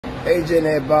AJ and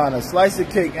that buying a slice of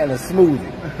cake and a smoothie.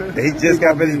 He just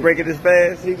got finished breaking his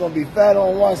fast. He gonna be fat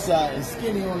on one side and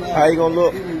skinny on the other. How you gonna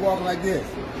look? He be walking like this.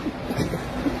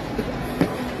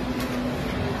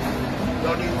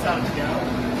 Don't even touch, y'all.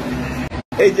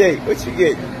 AJ, what you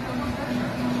get?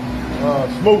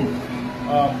 Smoothie.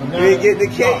 You ain't getting the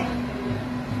cake.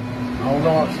 I don't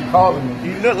know what she calling me.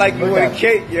 You look like you want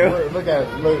cake, yo. Look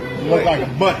like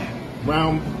a button.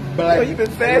 Round black. Yo, you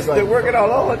been fasting and working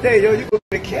all day, yo. You go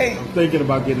get a cake. I'm thinking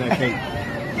about getting that cake.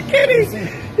 You can't even.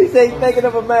 He said he's thinking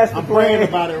of a master I'm plan. praying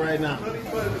about it right now.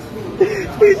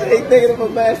 He said he's thinking of a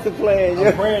master plan, yo.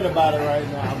 I'm praying about it right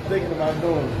now. I'm thinking about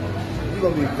doing it. You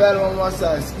gonna be fat on one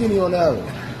side and skinny on the other.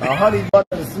 A honey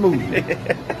butter smoothie.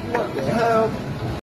 What the hell?